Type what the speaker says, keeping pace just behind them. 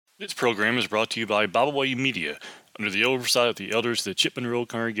This program is brought to you by Bible Way Media, under the oversight of the elders of the Chipman Road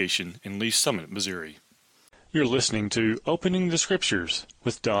Congregation in Lee Summit, Missouri. You're listening to Opening the Scriptures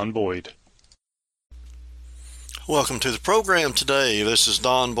with Don Boyd. Welcome to the program today. This is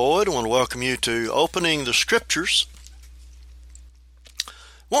Don Boyd. I want to welcome you to Opening the Scriptures. I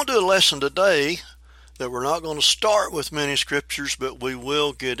won't do a lesson today that we're not going to start with many scriptures, but we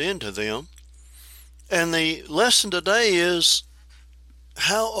will get into them. And the lesson today is,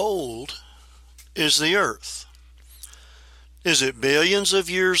 how old is the earth? Is it billions of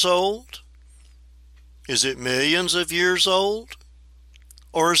years old? Is it millions of years old?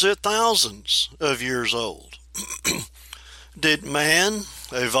 Or is it thousands of years old? Did man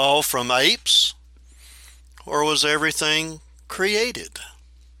evolve from apes? Or was everything created?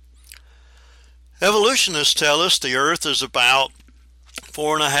 Evolutionists tell us the earth is about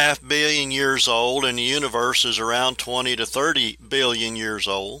 4.5 billion years old and the universe is around 20 to 30 billion years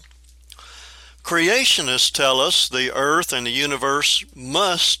old. Creationists tell us the earth and the universe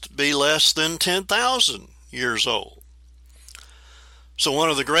must be less than 10,000 years old. So one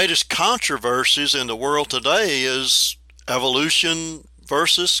of the greatest controversies in the world today is evolution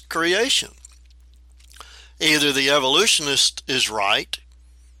versus creation. Either the evolutionist is right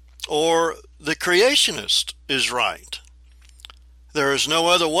or the creationist is right. There is no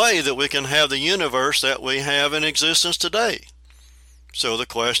other way that we can have the universe that we have in existence today. So the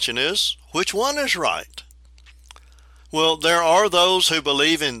question is, which one is right? Well, there are those who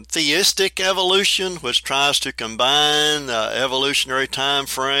believe in theistic evolution, which tries to combine the evolutionary time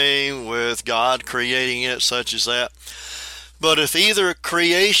frame with God creating it, such as that. But if either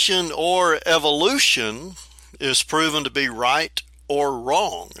creation or evolution is proven to be right or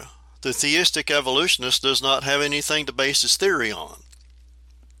wrong, the theistic evolutionist does not have anything to base his theory on.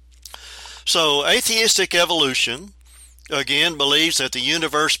 So atheistic evolution, again, believes that the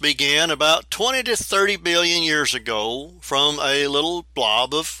universe began about 20 to 30 billion years ago from a little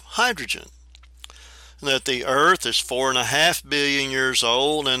blob of hydrogen. That the earth is 4.5 billion years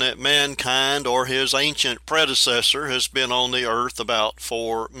old and that mankind or his ancient predecessor has been on the earth about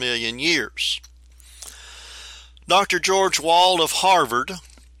 4 million years. Dr. George Wald of Harvard,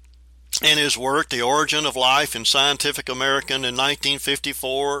 in his work, The Origin of Life in Scientific American in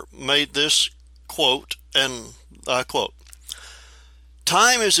 1954, made this quote, and I quote,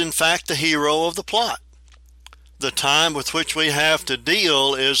 "Time is in fact the hero of the plot. The time with which we have to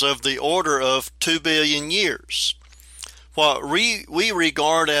deal is of the order of 2 billion years. What we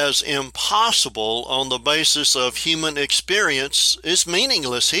regard as impossible on the basis of human experience is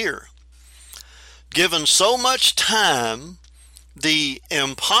meaningless here. Given so much time, the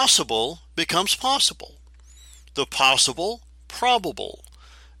impossible becomes possible, the possible probable,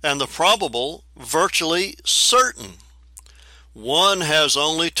 and the probable virtually certain. One has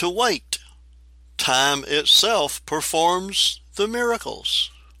only to wait. Time itself performs the miracles,"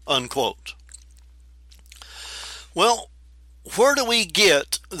 unquote. Well, where do we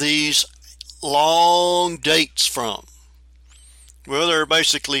get these long dates from? Well, there are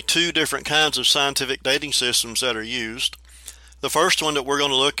basically two different kinds of scientific dating systems that are used. The first one that we're going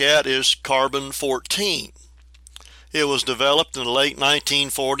to look at is carbon-14. It was developed in the late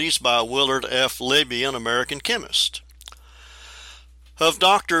 1940s by Willard F. Libby, an American chemist. Of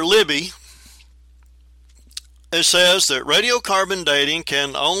Dr. Libby, it says that radiocarbon dating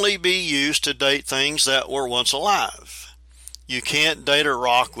can only be used to date things that were once alive. You can't date a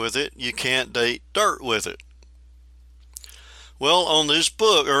rock with it. You can't date dirt with it. Well, on this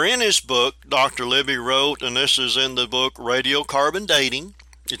book, or in his book, Dr. Libby wrote, and this is in the book Radiocarbon Dating,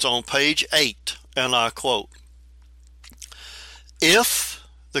 it's on page 8, and I quote, "If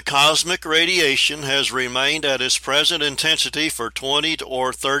the cosmic radiation has remained at its present intensity for 20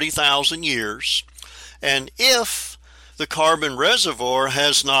 or 30,000 years, and if the carbon reservoir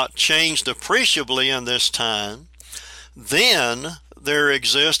has not changed appreciably in this time, then there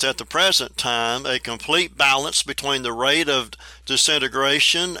exists at the present time a complete balance between the rate of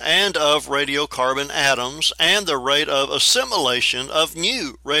disintegration and of radiocarbon atoms and the rate of assimilation of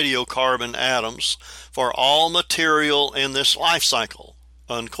new radiocarbon atoms for all material in this life cycle,"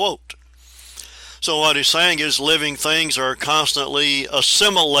 unquote. So what he's saying is living things are constantly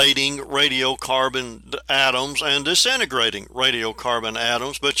assimilating radiocarbon atoms and disintegrating radiocarbon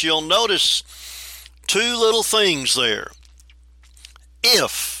atoms, but you'll notice two little things there.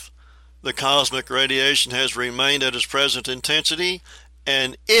 If the cosmic radiation has remained at its present intensity,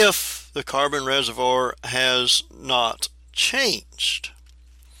 and if the carbon reservoir has not changed.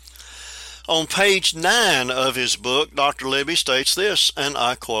 On page 9 of his book, Dr. Libby states this, and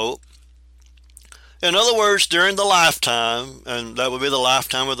I quote, In other words, during the lifetime, and that would be the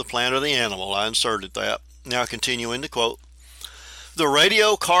lifetime of the plant or the animal, I inserted that. Now continuing to quote, the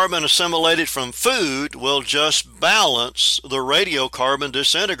radiocarbon assimilated from food will just balance the radiocarbon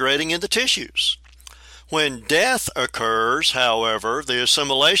disintegrating in the tissues. When death occurs, however, the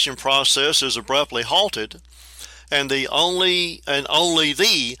assimilation process is abruptly halted, and only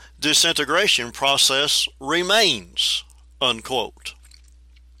the disintegration process remains, unquote.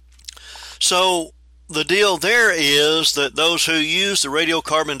 So the deal there is that those who use the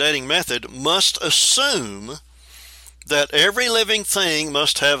radiocarbon dating method must assume that every living thing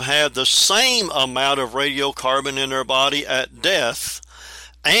must have had the same amount of radiocarbon in their body at death,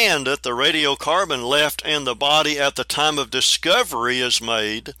 and that the radiocarbon left in the body at the time of discovery is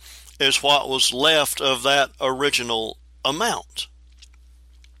made is what was left of that original amount.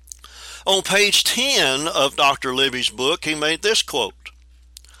 On page 10 of Dr. Libby's book, he made this quote,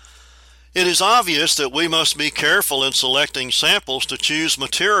 it is obvious that we must be careful in selecting samples to choose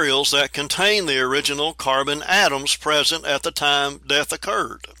materials that contain the original carbon atoms present at the time death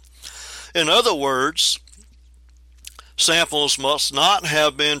occurred. In other words, samples must not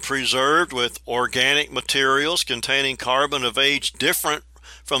have been preserved with organic materials containing carbon of age different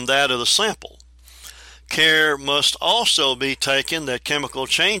from that of the sample. Care must also be taken that chemical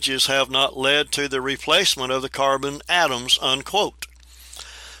changes have not led to the replacement of the carbon atoms, unquote.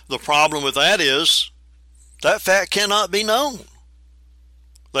 The problem with that is that fact cannot be known.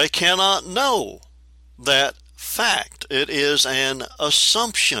 They cannot know that fact. It is an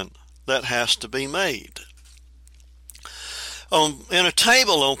assumption that has to be made. In a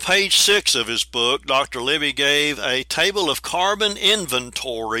table on page 6 of his book, Dr. Libby gave a table of carbon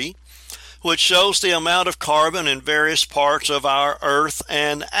inventory which shows the amount of carbon in various parts of our Earth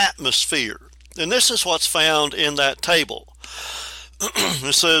and atmosphere. And this is what's found in that table.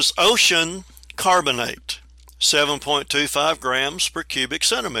 It says ocean carbonate, 7.25 grams per cubic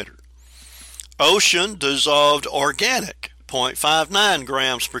centimeter. Ocean dissolved organic, 0.59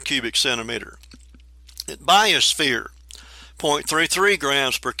 grams per cubic centimeter. Biosphere, 0.33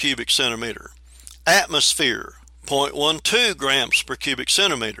 grams per cubic centimeter. Atmosphere, 0.12 grams per cubic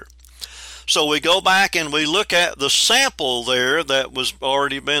centimeter. So we go back and we look at the sample there that was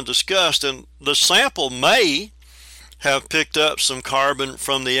already been discussed, and the sample may have picked up some carbon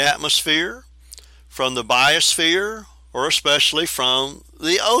from the atmosphere, from the biosphere, or especially from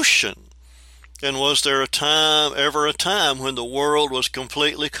the ocean. And was there ever a time when the world was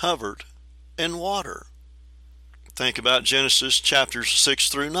completely covered in water? Think about Genesis chapters 6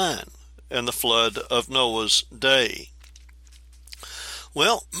 through 9 and the flood of Noah's day.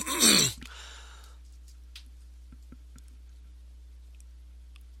 Well,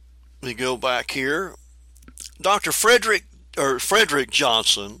 we go back here. Dr. Frederick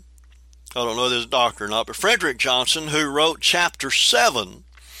Johnson, I don't know if this is a doctor or not, but Frederick Johnson, who wrote chapter 7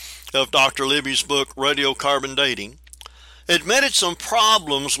 of Dr. Libby's book, Radiocarbon Dating, admitted some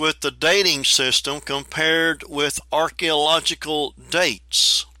problems with the dating system compared with archaeological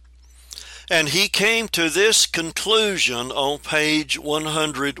dates. And he came to this conclusion on page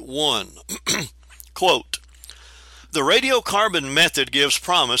 101. Quote, the radiocarbon method gives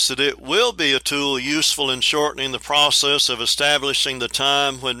promise that it will be a tool useful in shortening the process of establishing the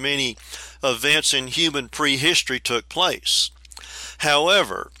time when many events in human prehistory took place.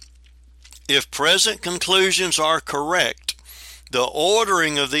 However, if present conclusions are correct, the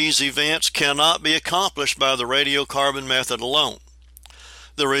ordering of these events cannot be accomplished by the radiocarbon method alone.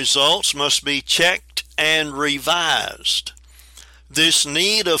 The results must be checked and revised. This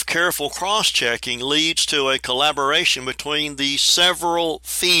need of careful cross-checking leads to a collaboration between the several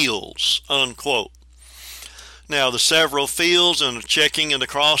fields, unquote. Now, the several fields and the checking and the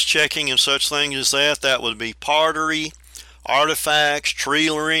cross-checking and such things as that would be pottery, artifacts, tree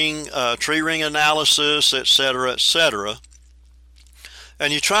ring analysis, etc., etc.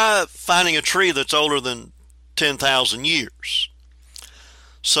 And you try finding a tree that's older than 10,000 years.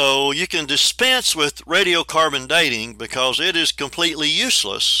 So you can dispense with radiocarbon dating because it is completely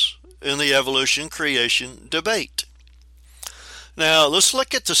useless in the evolution-creation debate. Now, let's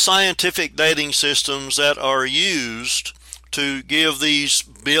look at the scientific dating systems that are used to give these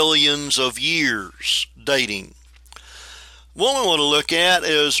billions of years dating. One we want to look at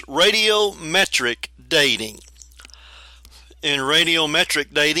is radiometric dating. In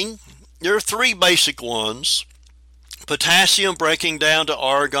radiometric dating, there are three basic ones. Potassium breaking down to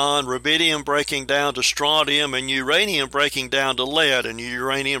argon, rubidium breaking down to strontium, and uranium breaking down to lead. And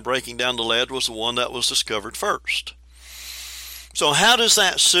uranium breaking down to lead was the one that was discovered first. So how does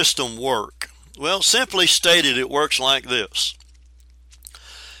that system work? Well, simply stated, it works like this.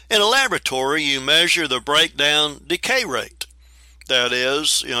 In a laboratory, you measure the breakdown decay rate. That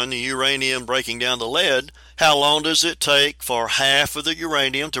is, in the uranium breaking down to lead, how long does it take for half of the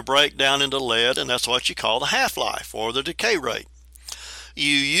uranium to break down into lead, and that's what you call the half-life, or the decay rate.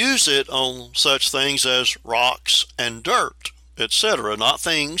 You use it on such things as rocks and dirt, etc., not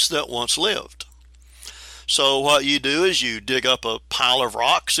things that once lived. So what you do is you dig up a pile of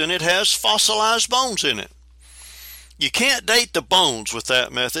rocks and it has fossilized bones in it. You can't date the bones with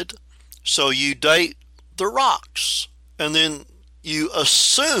that method, so you date the rocks, and then you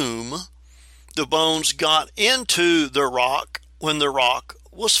assume the bones got into the rock when the rock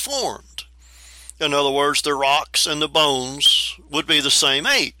was formed. In other words, the rocks and the bones would be the same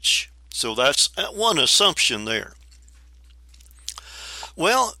age. So that's one assumption there.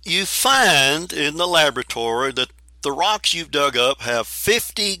 Well, you find in the laboratory that the rocks you've dug up have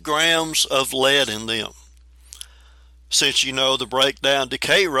 50 grams of lead in them. Since you know the breakdown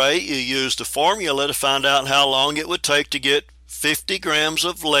decay rate, you use the formula to find out how long it would take to get 50 grams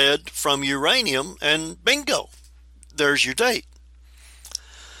of lead from uranium, and bingo, there's your date.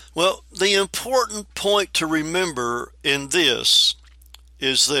 Well, the important point to remember in this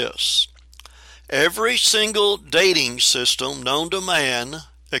is this. Every single dating system known to man,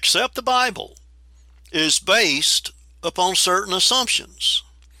 except the Bible, is based upon certain assumptions.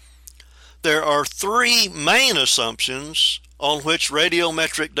 There are three main assumptions on which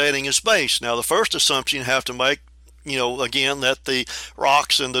radiometric dating is based. Now, the first assumption you have to make, again, that the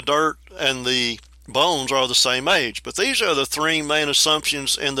rocks and the dirt and the bones are the same age. But these are the three main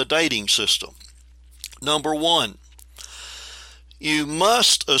assumptions in the dating system. Number one, you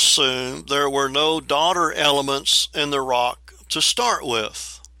must assume there were no daughter elements in the rock to start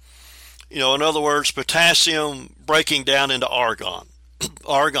with. In other words, potassium breaking down into argon.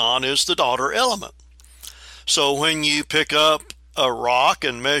 Argon is the daughter element. So when you pick up a rock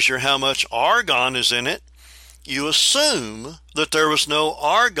and measure how much argon is in it, you assume that there was no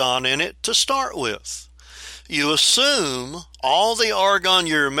argon in it to start with. You assume all the argon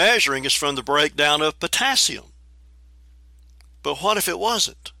you're measuring is from the breakdown of potassium. But what if it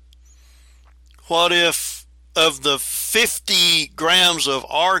wasn't? What if of the 50 grams of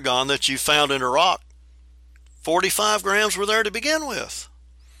argon that you found in a rock, 45 grams were there to begin with?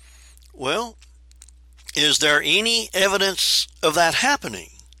 Well, is there any evidence of that happening?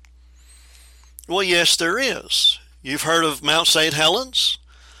 Well, yes, there is. You've heard of Mount St. Helens?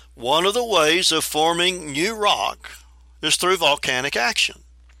 One of the ways of forming new rock is through volcanic action.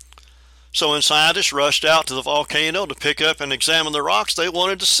 So when scientists rushed out to the volcano to pick up and examine the rocks, they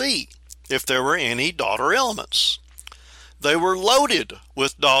wanted to see if there were any daughter elements. They were loaded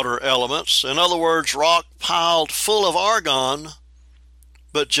with daughter elements, in other words, rock piled full of argon,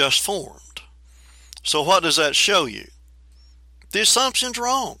 but just formed. So what does that show you? The assumption's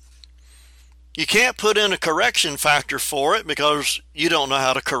wrong. You can't put in a correction factor for it because you don't know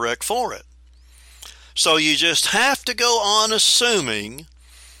how to correct for it. So you just have to go on assuming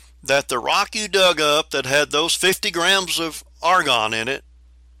that the rock you dug up that had those 50 grams of argon in it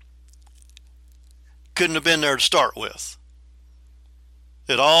couldn't have been there to start with.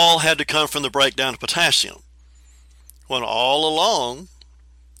 It all had to come from the breakdown of potassium. When all along,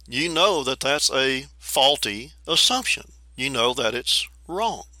 you know that that's a faulty assumption. You know that it's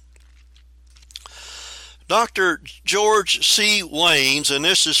wrong. Dr. George C. Waynes, and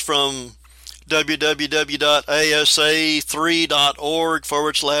this is from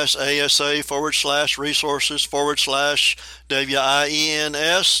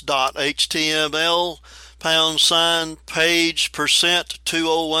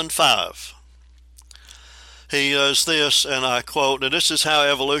page%2015. He does this, and I quote, and this is how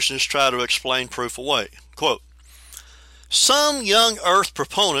evolutionists try to explain proof away. Quote, some young Earth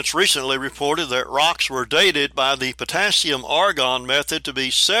proponents recently reported that rocks were dated by the potassium-argon method to be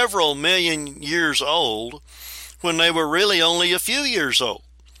several million years old when they were really only a few years old.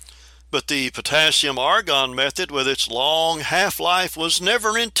 But the potassium-argon method with its long half-life was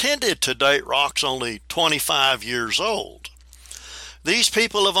never intended to date rocks only 25 years old. These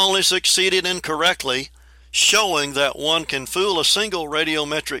people have only succeeded incorrectly showing that one can fool a single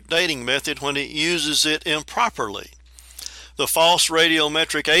radiometric dating method when it uses it improperly. The false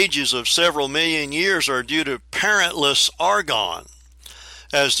radiometric ages of several million years are due to parentless argon,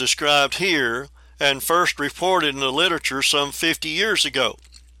 as described here and first reported in the literature some 50 years ago.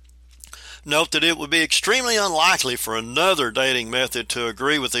 Note that it would be extremely unlikely for another dating method to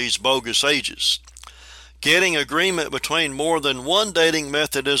agree with these bogus ages. Getting agreement between more than one dating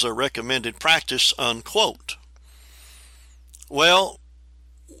method is a recommended practice, unquote. Well,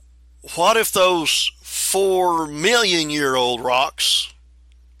 what if those 4 million year old rocks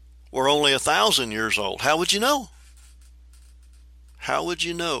were only 1,000 years old? How would you know? How would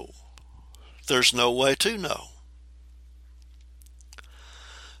you know? There's no way to know.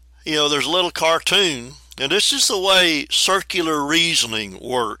 You know, there's a little cartoon, and this is the way circular reasoning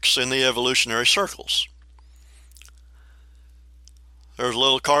works in the evolutionary circles. There's a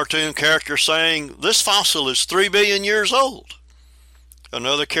little cartoon character saying, this fossil is 3 billion years old.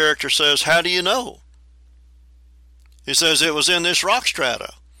 Another character says, how do you know? He says, it was in this rock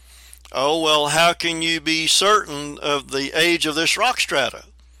strata. Oh, well, how can you be certain of the age of this rock strata?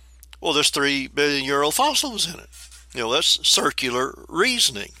 Well, this 3 billion year old fossil was in it. You know, that's circular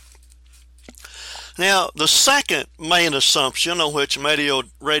reasoning. Now, the second main assumption on which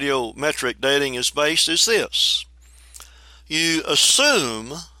radiometric dating is based is this. You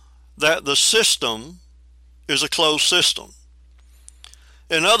assume that the system is a closed system.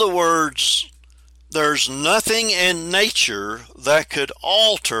 In other words, there's nothing in nature that could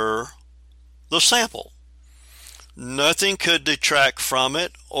alter the sample. Nothing could detract from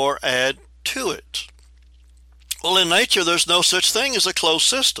it or add to it. Well, in nature, there's no such thing as a closed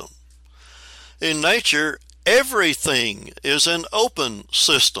system. In nature, everything is an open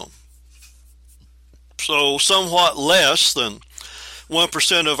system. So somewhat less than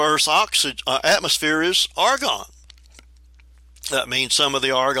 1% of Earth's atmosphere is argon. That means some of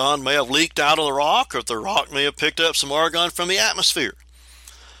the argon may have leaked out of the rock, or the rock may have picked up some argon from the atmosphere.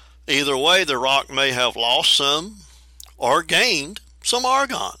 Either way, the rock may have lost some or gained some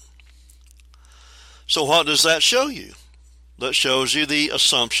argon. So what does that show you? That shows you the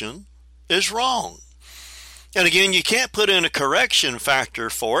assumption is wrong. And again, you can't put in a correction factor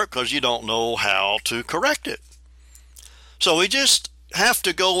for it because you don't know how to correct it. So we just have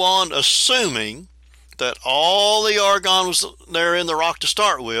to go on assuming that all the argon was there in the rock to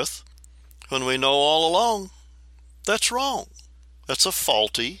start with, when we know all along that's wrong. That's a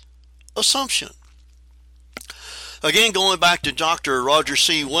faulty assumption. Again, going back to Dr. Roger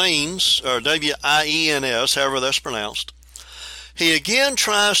C. Wiens, or W-I-E-N-S, however that's pronounced, he again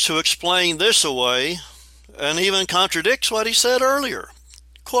tries to explain this away and even contradicts what he said earlier.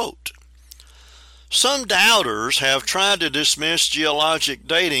 Quote, some doubters have tried to dismiss geologic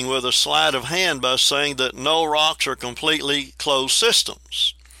dating with a sleight of hand by saying that no rocks are completely closed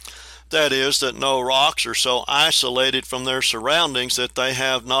systems. That is, that no rocks are so isolated from their surroundings that they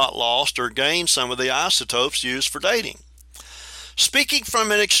have not lost or gained some of the isotopes used for dating. Speaking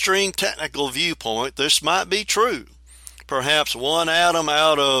from an extreme technical viewpoint, this might be true. Perhaps one atom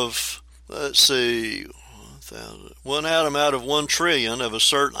out of, 1 atom out of 1 trillion of a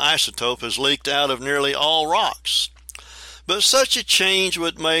certain isotope has leaked out of nearly all rocks. But such a change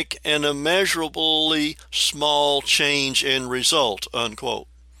would make an immeasurably small change in result, unquote.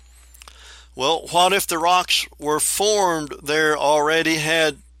 Well, what if the rocks were formed there already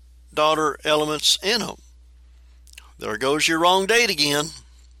had daughter elements in them? There goes your wrong date again.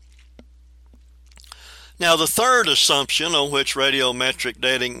 Now, the third assumption on which radiometric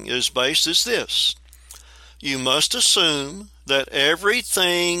dating is based is this. You must assume that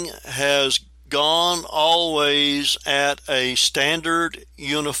everything has gone always at a standard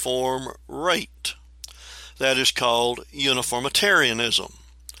uniform rate. That is called uniformitarianism.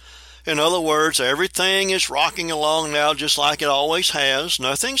 In other words, everything is rocking along now just like it always has.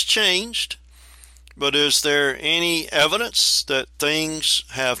 Nothing's changed. But is there any evidence that things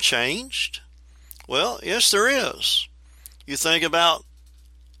have changed? Well, yes, there is. You think about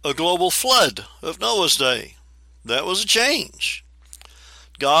a global flood of Noah's day. That was a change.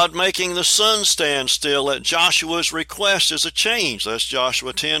 God making the sun stand still at Joshua's request is a change. That's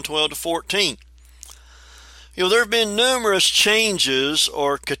Joshua 10:12-14. You know, there have been numerous changes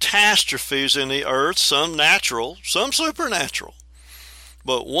or catastrophes in the earth, some natural, some supernatural.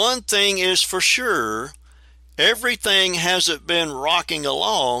 But one thing is for sure, everything hasn't been rocking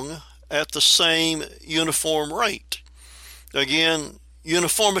along at the same uniform rate. Again,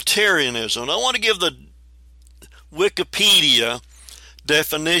 uniformitarianism. I want to give the Wikipedia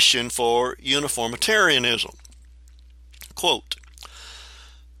definition for uniformitarianism. Quote,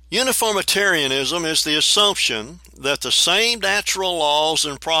 uniformitarianism is the assumption that the same natural laws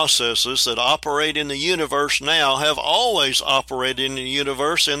and processes that operate in the universe now have always operated in the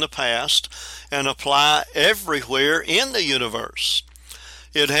universe in the past and apply everywhere in the universe.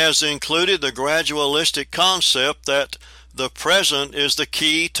 It has included the gradualistic concept that the present is the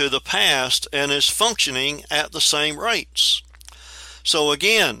key to the past and is functioning at the same rates. So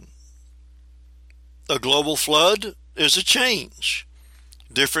again, a global flood is a change.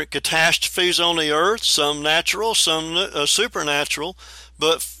 Different catastrophes on the earth, some natural, some supernatural,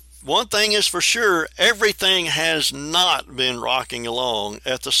 but one thing is for sure, everything has not been rocking along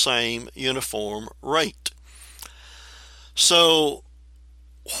at the same uniform rate. So,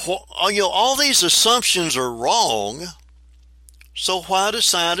 all these assumptions are wrong. So why do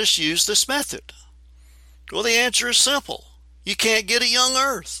scientists use this method? Well, the answer is simple. You can't get a young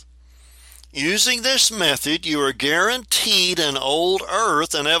Earth. Using this method, you are guaranteed an old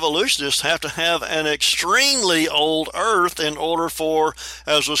Earth, and evolutionists have to have an extremely old Earth in order for,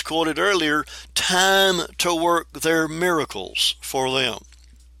 as was quoted earlier, time to work their miracles for them.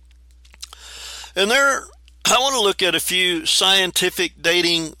 And I want to look at a few scientific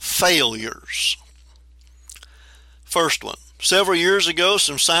dating failures. First one. Several years ago,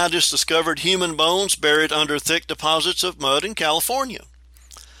 some scientists discovered human bones buried under thick deposits of mud in California.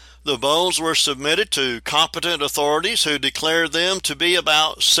 The bones were submitted to competent authorities who declared them to be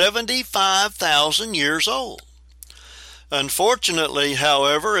about 75,000 years old. Unfortunately,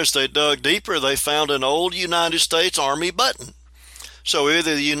 however, as they dug deeper, they found an old United States Army button. So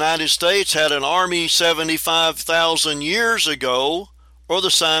either the United States had an army 75,000 years ago, or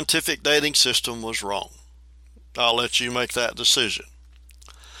the scientific dating system was wrong. I'll let you make that decision.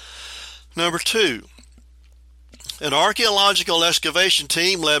 Number 2. An archaeological excavation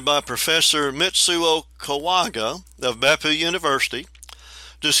team led by Professor Mitsuo Kawaga of Beppu University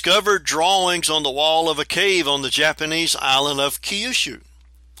discovered drawings on the wall of a cave on the Japanese island of Kyushu.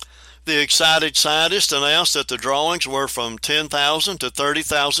 The excited scientists announced that the drawings were from 10,000 to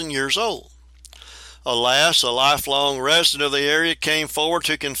 30,000 years old. Alas, a lifelong resident of the area came forward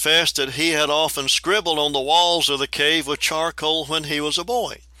to confess that he had often scribbled on the walls of the cave with charcoal when he was a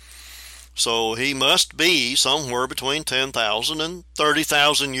boy. So he must be somewhere between 10,000 and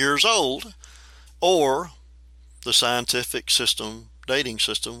 30,000 years old, or the scientific dating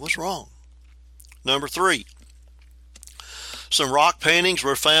system was wrong. Number 3. Some rock paintings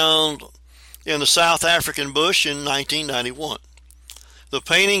were found in the South African bush in 1991. The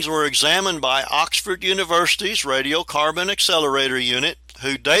paintings were examined by Oxford University's Radiocarbon Accelerator Unit,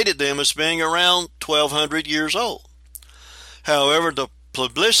 who dated them as being around 1,200 years old. However, the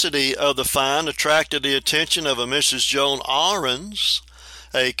publicity of the find attracted the attention of a Mrs. Joan Ahrens,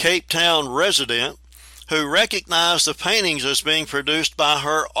 a Cape Town resident, who recognized the paintings as being produced by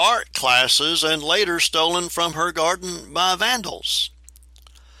her art classes and later stolen from her garden by vandals.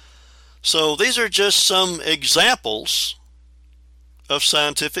 So these are just some examples of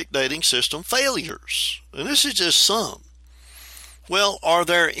scientific dating system failures. And this is just some. Well, are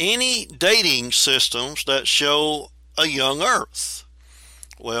there any dating systems that show a young Earth?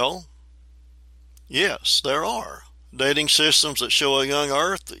 Well, yes, there are. Dating systems that show a young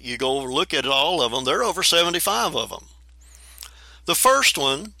Earth, you go look at all of them, there are over 75 of them. The first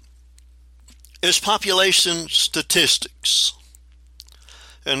one is population statistics.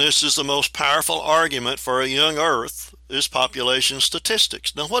 And this is the most powerful argument for a young Earth, is population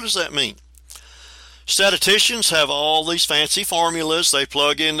statistics. Now, what does that mean? Statisticians have all these fancy formulas they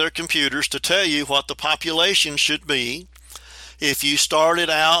plug in their computers to tell you what the population should be if you started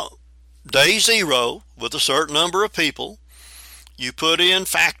out day 0 with a certain number of people. You put in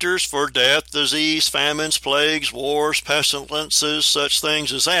factors for death, disease, famines, plagues, wars, pestilences, such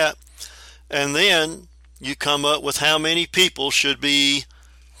things as that, and then you come up with how many people should be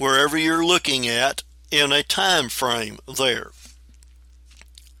wherever you're looking at in a time frame there.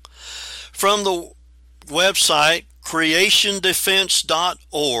 From the website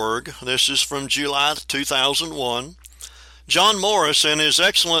creationdefense.org, this is from July 2001, John Morris, in his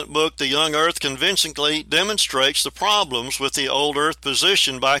excellent book, The Young Earth, convincingly demonstrates the problems with the old Earth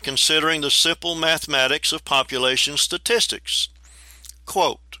position by considering the simple mathematics of population statistics.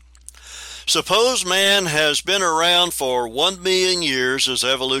 Quote, suppose man has been around for 1 million years, as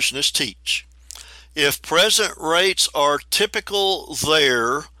evolutionists teach. If present rates are typical,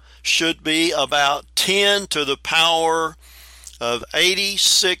 there should be about 10 to the power of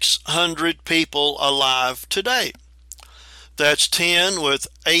 8,600 people alive today. That's 10 with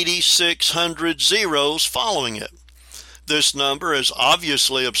 8,600 zeros following it. This number is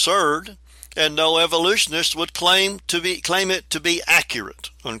obviously absurd, and no evolutionist would claim it to be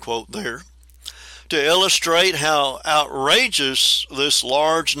accurate, unquote there. To illustrate how outrageous this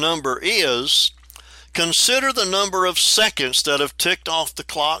large number is, consider the number of seconds that have ticked off the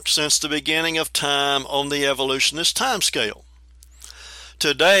clock since the beginning of time on the evolutionist timescale.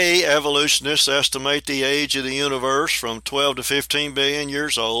 Today, evolutionists estimate the age of the universe from 12 to 15 billion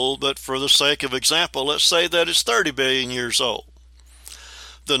years old, but for the sake of example, let's say that it's 30 billion years old.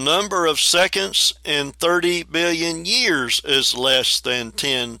 The number of seconds in 30 billion years is less than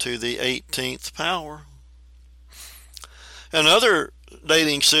 10 to the 18th power. Another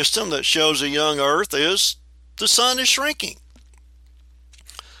dating system that shows a young Earth is the sun is shrinking.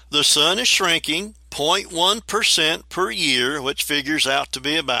 The sun is shrinking 0.1% per year, which figures out to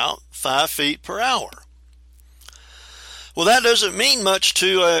be about 5 feet per hour. Well, that doesn't mean much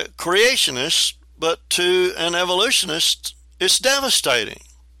to a creationist, but to an evolutionist, it's devastating.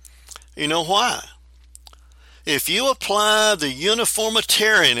 You know why? If you apply the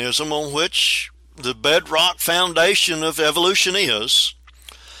uniformitarianism on which the bedrock foundation of evolution is,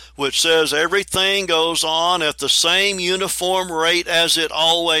 which says everything goes on at the same uniform rate as it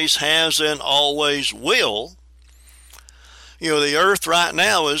always has and always will. You know, the Earth right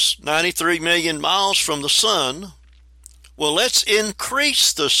now is 93 million miles from the sun. Well, let's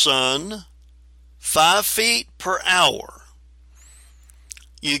increase the sun 5 feet per hour.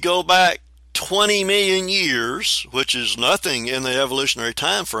 You go back 20 million years, which is nothing in the evolutionary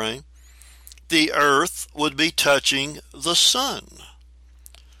time frame, the Earth would be touching the sun.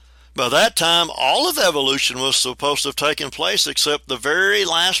 By that time, all of evolution was supposed to have taken place except the very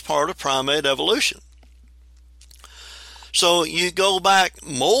last part of primate evolution. So you go back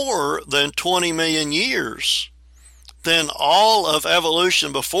more than 20 million years, then all of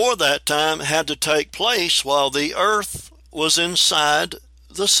evolution before that time had to take place while the Earth was inside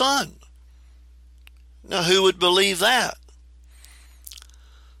the sun. Now, who would believe that?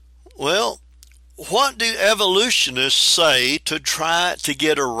 Well, what do evolutionists say to try to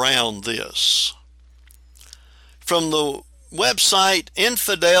get around this? From the website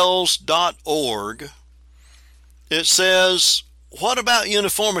infidels.org, it says, what about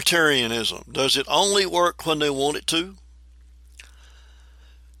uniformitarianism? Does it only work when they want it to?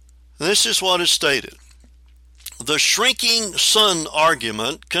 This is what is stated. The shrinking sun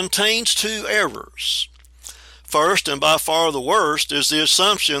argument contains two errors. First, and by far the worst, is the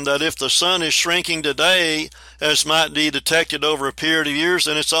assumption that if the sun is shrinking today, as might be detected over a period of years,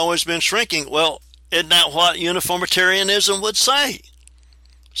 then it's always been shrinking. Well, isn't that what uniformitarianism would say?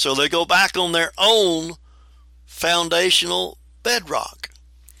 So they go back on their own foundational bedrock.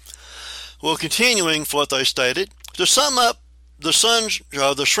 Well, continuing with what they stated, to sum up, the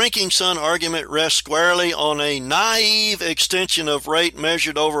shrinking sun argument rests squarely on a naive extension of rate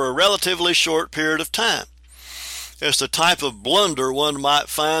measured over a relatively short period of time. It's the type of blunder one might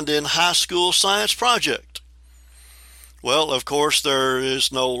find in high school science project. Well, of course, there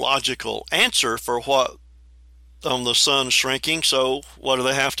is no logical answer for what on the sun shrinking, so what do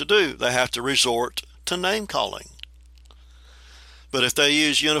they have to do? They have to resort to name calling. But if they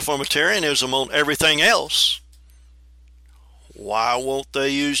use uniformitarianism on everything else, why won't they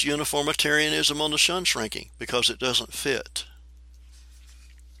use uniformitarianism on the sun shrinking? Because it doesn't fit.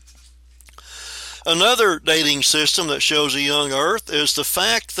 Another dating system that shows a young Earth is the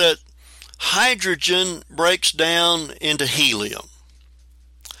fact that hydrogen breaks down into helium.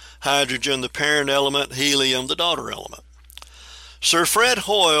 Hydrogen, the parent element, helium, the daughter element. Sir Fred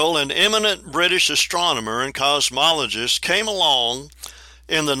Hoyle, an eminent British astronomer and cosmologist, came along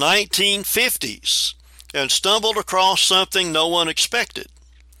in the 1950s and stumbled across something no one expected.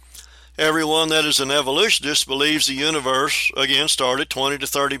 Everyone that is an evolutionist believes the universe, again, started 20 to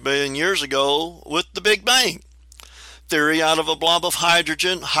 30 billion years ago with the Big Bang. Theory out of a blob of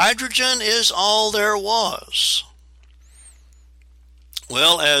hydrogen. Hydrogen is all there was.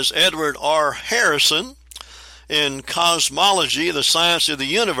 Well, as Edward R. Harrison in Cosmology, the Science of the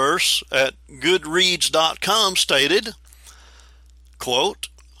Universe at Goodreads.com stated, quote,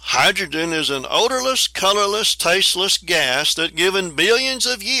 hydrogen is an odorless, colorless, tasteless gas that given billions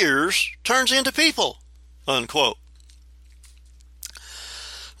of years turns into people, unquote.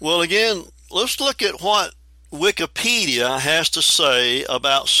 Well, again, let's look at what Wikipedia has to say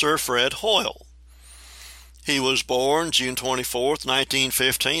about Sir Fred Hoyle. He was born June 24th,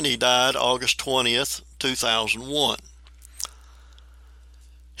 1915. He died August 20th, 2001.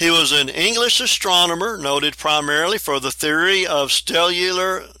 He was an English astronomer noted primarily for the theory of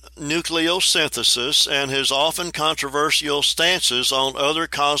stellar nucleosynthesis and his often controversial stances on other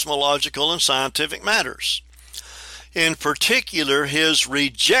cosmological and scientific matters. In particular, his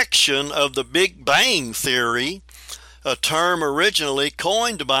rejection of the Big Bang theory, a term originally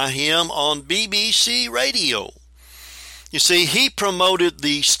coined by him on BBC radio. You see, he promoted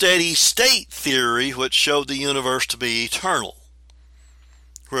the steady state theory, which showed the universe to be eternal,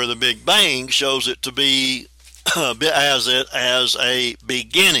 where the Big Bang shows it to be as a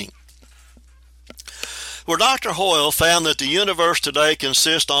beginning. Where Dr. Hoyle found that the universe today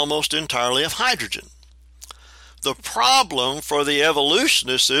consists almost entirely of hydrogen. The problem for the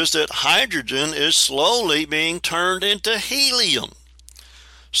evolutionists is that hydrogen is slowly being turned into helium.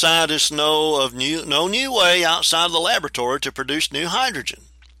 scientists know of no new way outside of the laboratory to produce new hydrogen.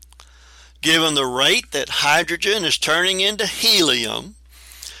 Given the rate that hydrogen is turning into helium,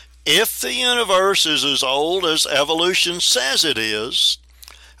 if the universe is as old as evolution says it is,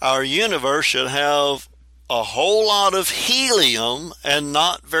 our universe should have a whole lot of helium and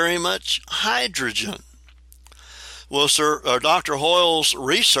not very much hydrogen. Well, Dr. Hoyle's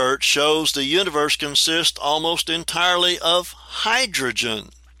research shows the universe consists almost entirely of hydrogen.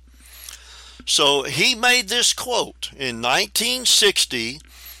 So he made this quote in 1960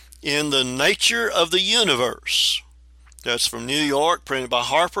 in the Nature of the Universe. That's from New York, printed by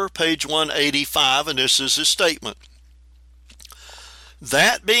Harper, page 185, and this is his statement.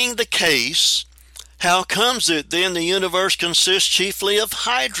 That being the case, how comes it then the universe consists chiefly of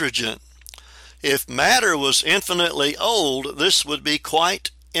hydrogen? If matter was infinitely old, this would be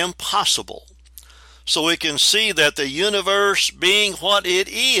quite impossible. So we can see that the universe being what it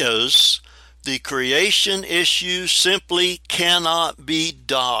is, the creation issue simply cannot be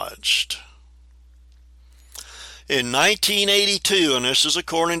dodged. In 1982, and this is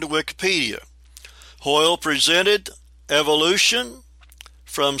according to Wikipedia, Hoyle presented Evolution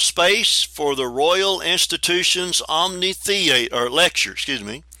from Space for the Royal Institution's Omni Theatre, lecture,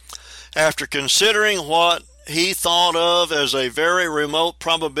 after considering what he thought of as a very remote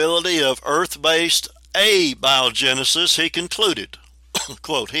probability of Earth-based abiogenesis, he concluded,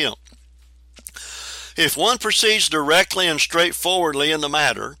 quote him, if one proceeds directly and straightforwardly in the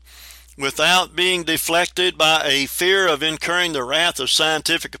matter, without being deflected by a fear of incurring the wrath of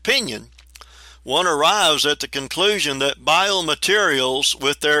scientific opinion, one arrives at the conclusion that biomaterials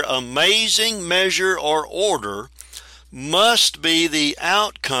with their amazing measure or order must be the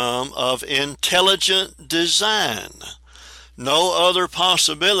outcome of intelligent design. No other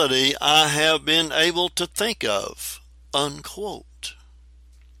possibility I have been able to think of, unquote.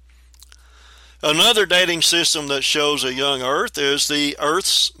 Another dating system that shows a young Earth is the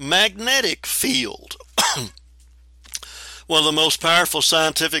Earth's magnetic field. One of the most powerful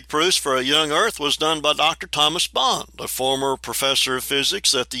scientific proofs for a young Earth was done by Dr. Thomas Bond, a former professor of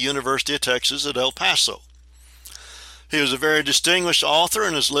physics at the University of Texas at El Paso. He was a very distinguished author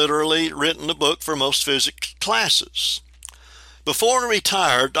and has literally written a book for most physics classes. Before he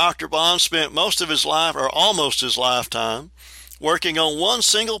retired, Dr. Bond spent most of his life, or almost his lifetime, working on one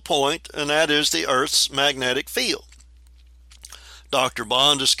single point, and that is the Earth's magnetic field. Dr.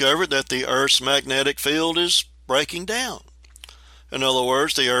 Bond discovered that the Earth's magnetic field is breaking down. In other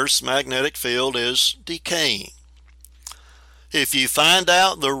words, the Earth's magnetic field is decaying. If you find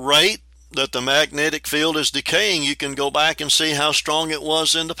out the rate that the magnetic field is decaying, you can go back and see how strong it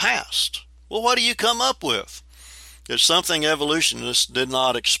was in the past. Well, what do you come up with? It's something evolutionists did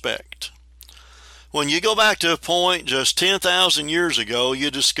not expect. When you go back to a point just 10,000 years ago,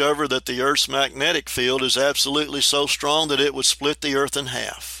 you discover that the Earth's magnetic field is absolutely so strong that it would split the Earth in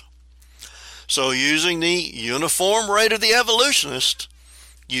half. So using the uniform rate of the evolutionist,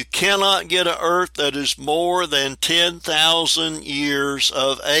 you cannot get an Earth that is more than 10,000 years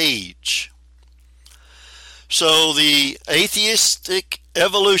of age. So the atheistic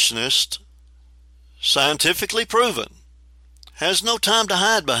evolutionist, scientifically proven, has no time to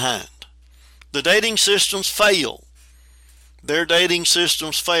hide behind. The dating systems fail. Their dating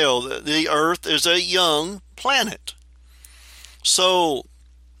systems fail. The Earth is a young planet. So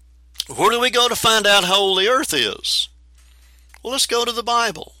where do we go to find out how old the Earth is? Well, let's go to the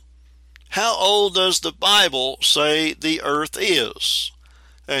Bible. How old does the Bible say the Earth is?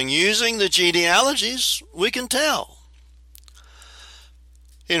 And using the genealogies, we can tell.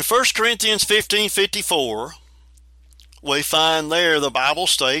 In 1 Corinthians 15:54, we find there the Bible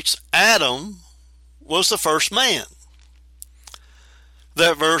states Adam was the first man.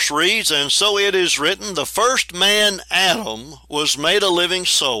 That verse reads, and so it is written, the first man, Adam, was made a living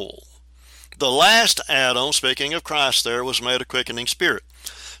soul. The last Adam, speaking of Christ there, was made a quickening spirit.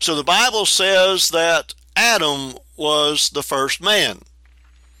 So the Bible says that Adam was the first man.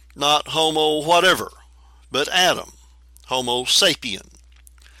 Not Homo whatever, but Adam, Homo sapien.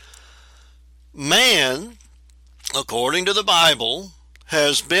 Man, according to the Bible,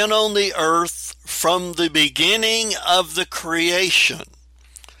 has been on the earth from the beginning of the creation.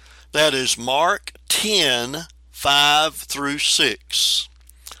 That is Mark 10:5-6.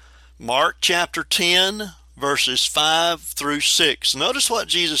 Mark chapter 10, verses 5-6. Notice what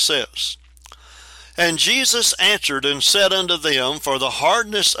Jesus says. And Jesus answered and said unto them, for the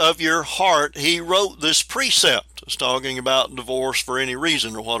hardness of your heart he wrote this precept. It's talking about divorce for any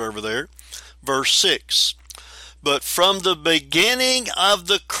reason or whatever there. Verse 6. But from the beginning of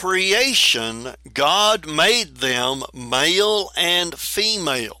the creation, God made them male and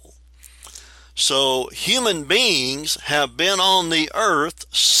female. So human beings have been on the earth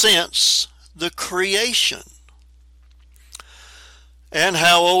since the creation. And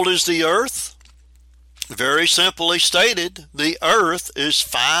how old is the earth? Very simply stated, the earth is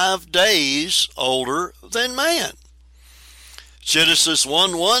 5 days older than man. Genesis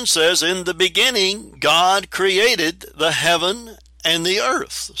 1:1 says, in the beginning, God created the heaven and the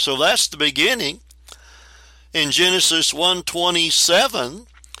earth. So that's the beginning. In Genesis 1:27,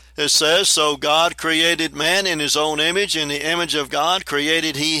 it says, so God created man in his own image. In the image of God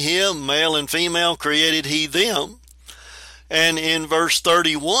created he him, male and female created he them. And in verse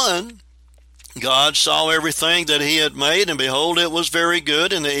 31, God saw everything that he had made, and behold, it was very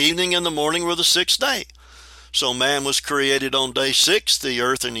good, and the evening and the morning were the 6th day. So man was created on day 6, the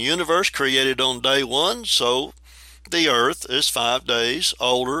earth and the universe created on day 1, so the earth is 5 days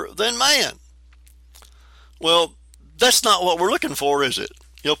older than man. Well, that's not what we're looking for, is it?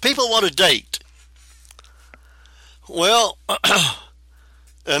 People want a date. Well,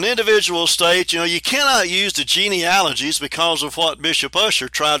 an individual states, you cannot use the genealogies because of what Bishop Ussher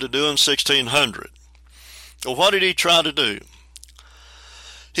tried to do in 1600. Well, what did he try to do?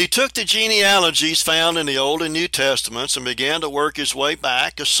 He took the genealogies found in the Old and New Testaments and began to work his way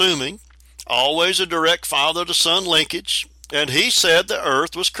back, assuming always a direct father-to-son linkage, and he said the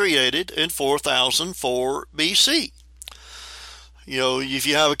earth was created in 4004 BC. If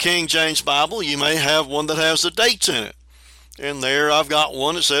you have a King James Bible, you may have one that has the dates in it. And there I've got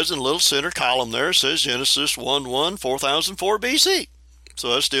one that says in the little center column there, it says Genesis 1:1, 4004 BC.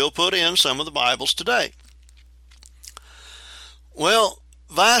 So I still put in some of the Bibles today. Well,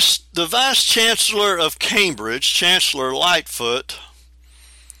 the Vice Chancellor of Cambridge, Chancellor Lightfoot,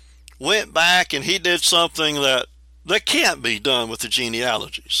 went back and he did something that can't be done with the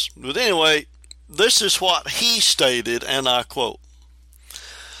genealogies. But anyway, this is what he stated, and I quote,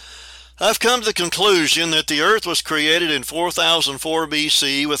 I've come to the conclusion that the earth was created in 4004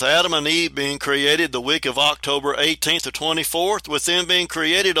 BC, with Adam and Eve being created the week of October 18th or 24th, with them being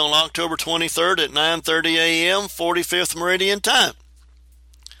created on October 23rd at 9:30 a.m., 45th meridian time.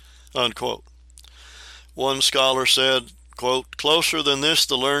 Unquote. One scholar said, quote, closer than this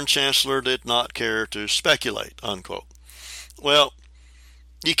the learned chancellor did not care to speculate, unquote. Well,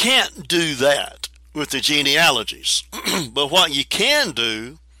 you can't do that with the genealogies. But what you can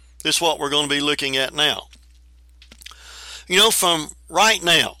do is what we're going to be looking at now. From right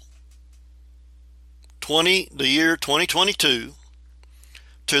now, the year 2022,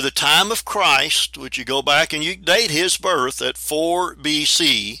 to the time of Christ, which you go back and you date his birth at 4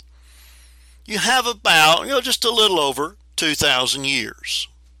 BC, you have about, just a little over 2,000 years.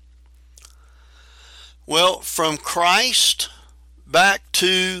 Well, from Christ back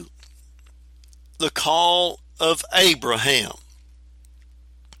to the call of Abraham.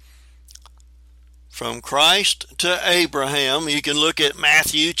 From Christ to Abraham, you can look at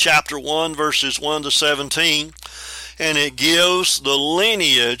Matthew chapter 1, verses 1 to 17, and it gives the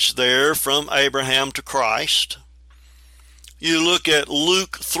lineage there from Abraham to Christ. You look at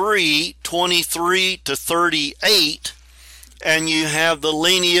Luke 3, 23 to 38, and you have the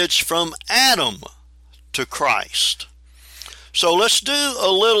lineage from Adam to Christ. So let's do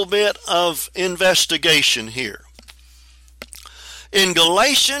a little bit of investigation here. In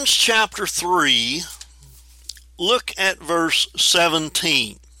Galatians chapter 3, look at verse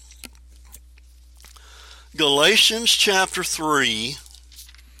 17. Galatians chapter 3,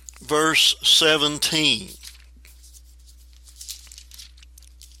 verse 17.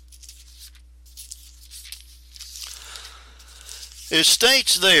 It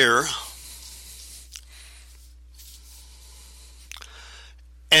states there,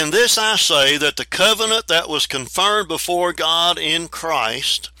 and this I say, that the covenant that was confirmed before God in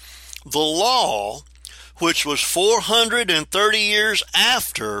Christ, the law, which was 430 years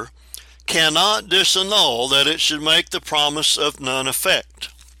after, cannot disannul that it should make the promise of none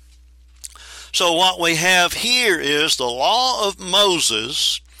effect. So what we have here is the law of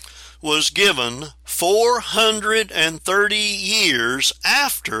Moses was given 430 years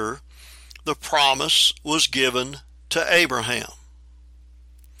after the promise was given to Abraham.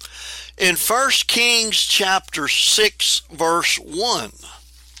 In 1 Kings chapter 6, verse 1,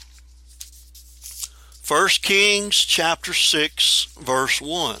 1 Kings chapter 6, verse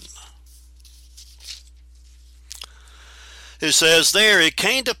 1, it says there, it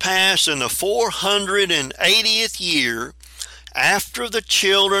came to pass in the 480th year, after the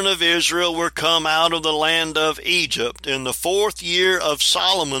children of Israel were come out of the land of Egypt, in the 4th year of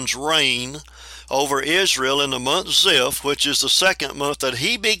Solomon's reign, over Israel in the month Ziph, which is the second month, that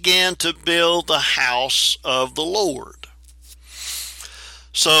he began to build the house of the Lord.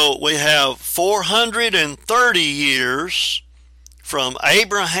 So we have 430 years from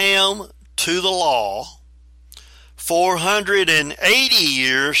Abraham to the law, 480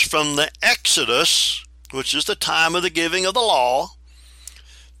 years from the Exodus, which is the time of the giving of the law,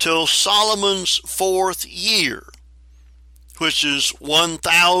 till Solomon's fourth year, which is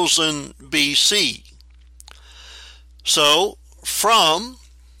 1000 BC. So from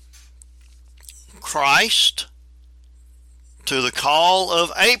Christ to the call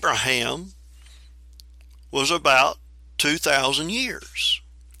of Abraham was about 2,000 years.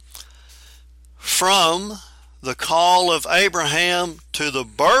 From the call of Abraham to the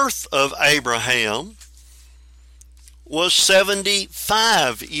birth of Abraham was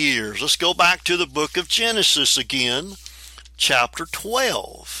 75 years. Let's go back to the book of Genesis again, chapter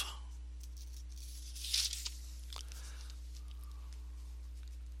 12.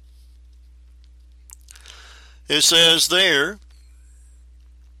 It says there,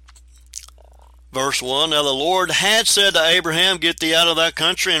 verse 1, Now the Lord had said to Abraham, Get thee out of thy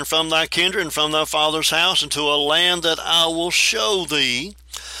country and from thy kindred and from thy father's house into a land that I will show thee.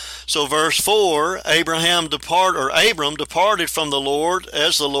 So verse 4, Abram departed from the Lord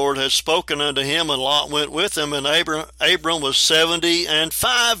as the Lord had spoken unto him, and Lot went with him, and Abram was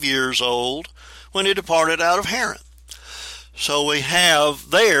 75 years old when he departed out of Haran. So we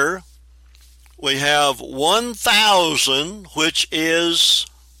have 1,000, which is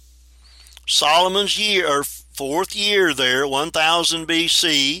Solomon's year, or fourth year there, 1000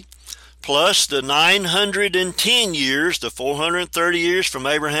 BC, plus the 910 years, the 430 years from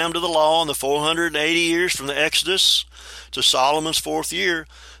Abraham to the law, and the 480 years from the Exodus to Solomon's fourth year.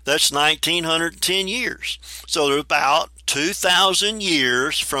 That's 1910 years. So there's about 2,000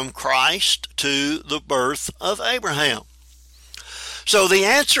 years from Christ to the birth of Abraham. So the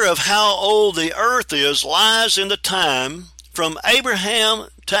answer of how old the earth is lies in the time from Abraham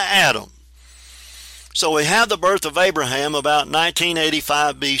to Adam. So we have the birth of Abraham about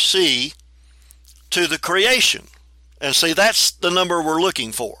 1985 BC to the creation. And see, that's the number we're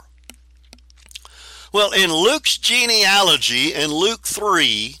looking for. Well, in Luke's genealogy, in Luke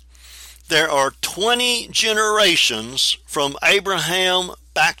 3, there are 20 generations from Abraham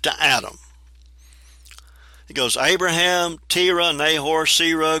back to Adam. It goes Abraham, Terah, Nahor,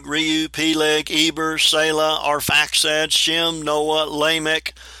 Serug, Reu, Peleg, Eber, Selah, Arphaxad, Shem, Noah,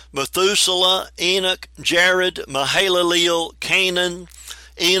 Lamech, Methuselah, Enoch, Jared, Mahalaleel, Canaan,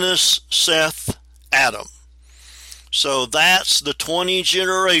 Enos, Seth, Adam. So that's the 20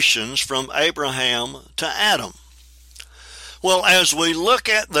 generations from Abraham to Adam. Well, as we look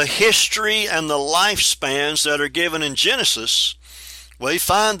at the history and the lifespans that are given in Genesis, we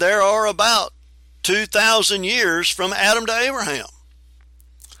find there are about 2,000 years from Adam to Abraham.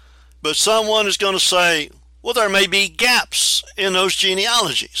 But someone is going to say, well, there may be gaps in those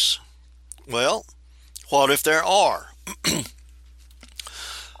genealogies. Well, what if there are?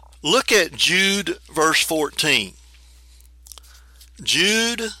 Look at Jude verse 14.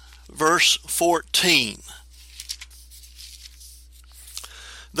 Jude verse 14.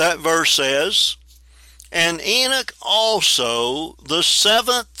 That verse says, And Enoch also, the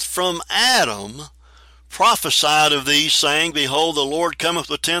seventh from Adam, prophesied of these, saying, Behold, the Lord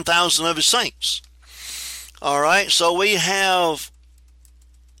cometh with 10,000 of his saints. All right, so we have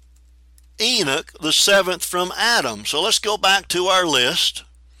Enoch, the seventh from Adam. So let's go back to our list.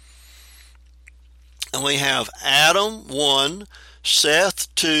 And we have Adam 1,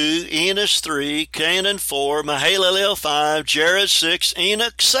 Seth 2, Enos 3, Canaan 4, Mahalaleel 5, Jared 6,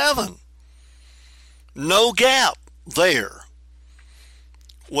 Enoch 7. No gap there.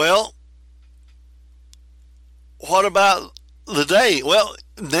 Well, what about the day? Well,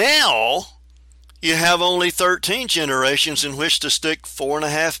 now you have only 13 generations in which to stick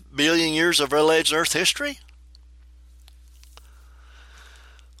 4.5 billion years of alleged Earth history?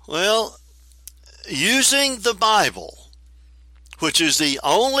 Well, using the Bible, which is the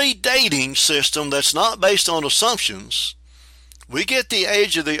only dating system that's not based on assumptions, we get the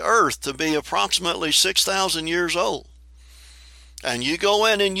age of the earth to be approximately 6,000 years old. And you go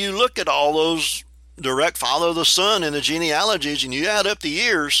in and you look at all those direct follow the sun in the genealogies and you add up the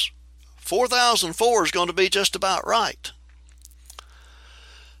years, 4,004 is going to be just about right.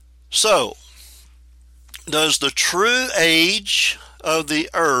 So, does the true age of the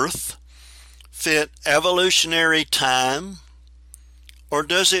earth fit evolutionary time, or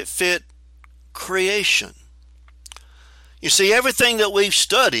does it fit creation? You see, everything that we've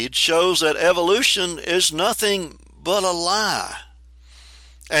studied shows that evolution is nothing but a lie.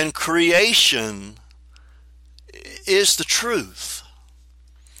 and creation is the truth.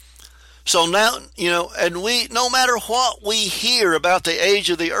 So now, and no matter what we hear about the age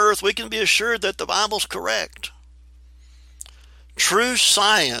of the earth, we can be assured that the Bible's correct. True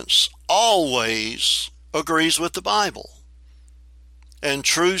science always agrees with the Bible. And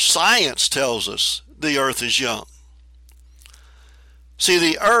true science tells us the earth is young. See,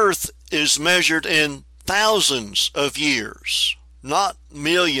 the earth is measured in thousands of years, not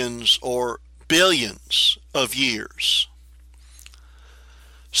millions or billions of years.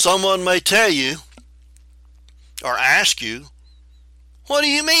 Someone may tell you or ask you, what do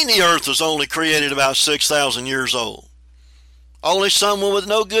you mean the earth was only created about 6,000 years old? Only someone with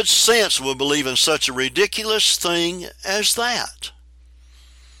no good sense would believe in such a ridiculous thing as that.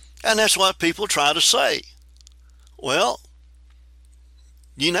 And that's what people try to say. Well,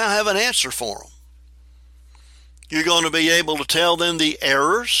 you now have an answer for them. You're going to be able to tell them the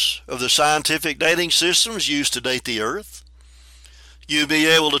errors of the scientific dating systems used to date the earth. You'll be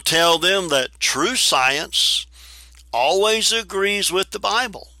able to tell them that true science always agrees with the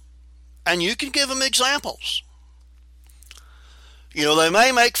Bible. And you can give them examples. They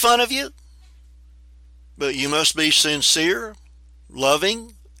may make fun of you, but you must be sincere,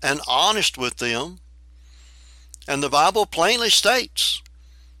 loving, and honest with them. And the Bible plainly states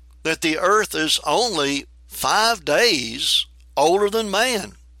that the earth is only 5 days older than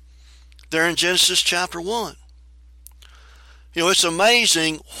man. There in Genesis chapter 1. It's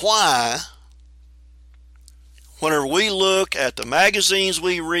amazing why, whenever we look at the magazines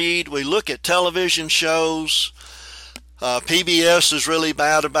we read, we look at television shows, PBS is really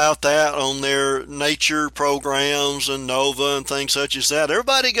bad about that on their nature programs and Nova and things such as that.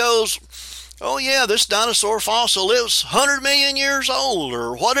 Everybody goes, oh yeah, this dinosaur fossil lives 100 million years old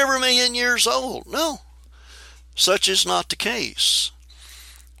or whatever million years old. No, such is not the case,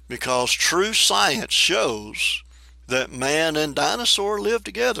 because true science shows that man and dinosaur lived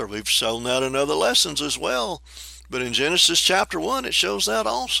together. We've shown that in other lessons as well, but in Genesis chapter 1 it shows that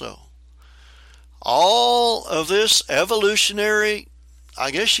also. All of this evolutionary, I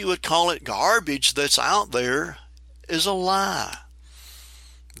guess you would call it garbage that's out there, is a lie.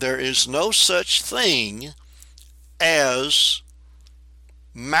 There is no such thing as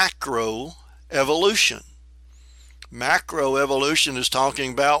macroevolution. Macroevolution is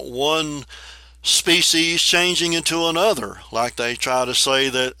talking about one species changing into another, like they try to say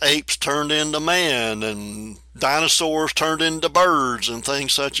that apes turned into man and dinosaurs turned into birds and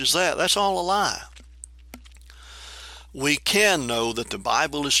things such as that. That's all a lie. We can know that the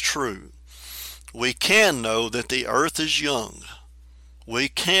Bible is true. We can know that the earth is young. We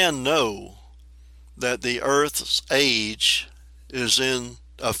can know that the earth's age is in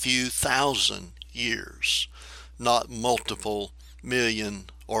a few thousand years, not multiple million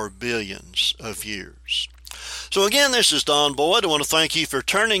or billions of years. So again, this is Don Boyd. I want to thank you for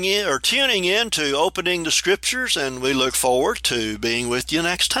tuning in to Opening the Scriptures, and we look forward to being with you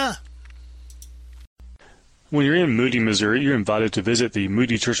next time. When you're in Moody, Missouri, you're invited to visit the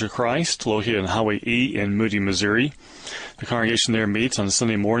Moody Church of Christ, located on Highway E in Moody, Missouri. The congregation there meets on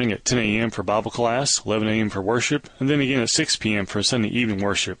Sunday morning at 10 a.m. for Bible class, 11 a.m. for worship, and then again at 6 p.m. for Sunday evening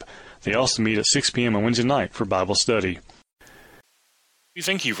worship. They also meet at 6 p.m. on Wednesday night for Bible study. We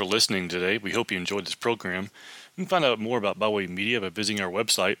thank you for listening today. We hope you enjoyed this program. You can find out more about Byway Media by visiting our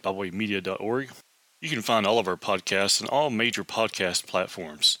website, bywaymedia.org. You can find all of our podcasts on all major podcast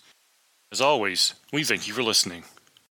platforms. As always, we thank you for listening.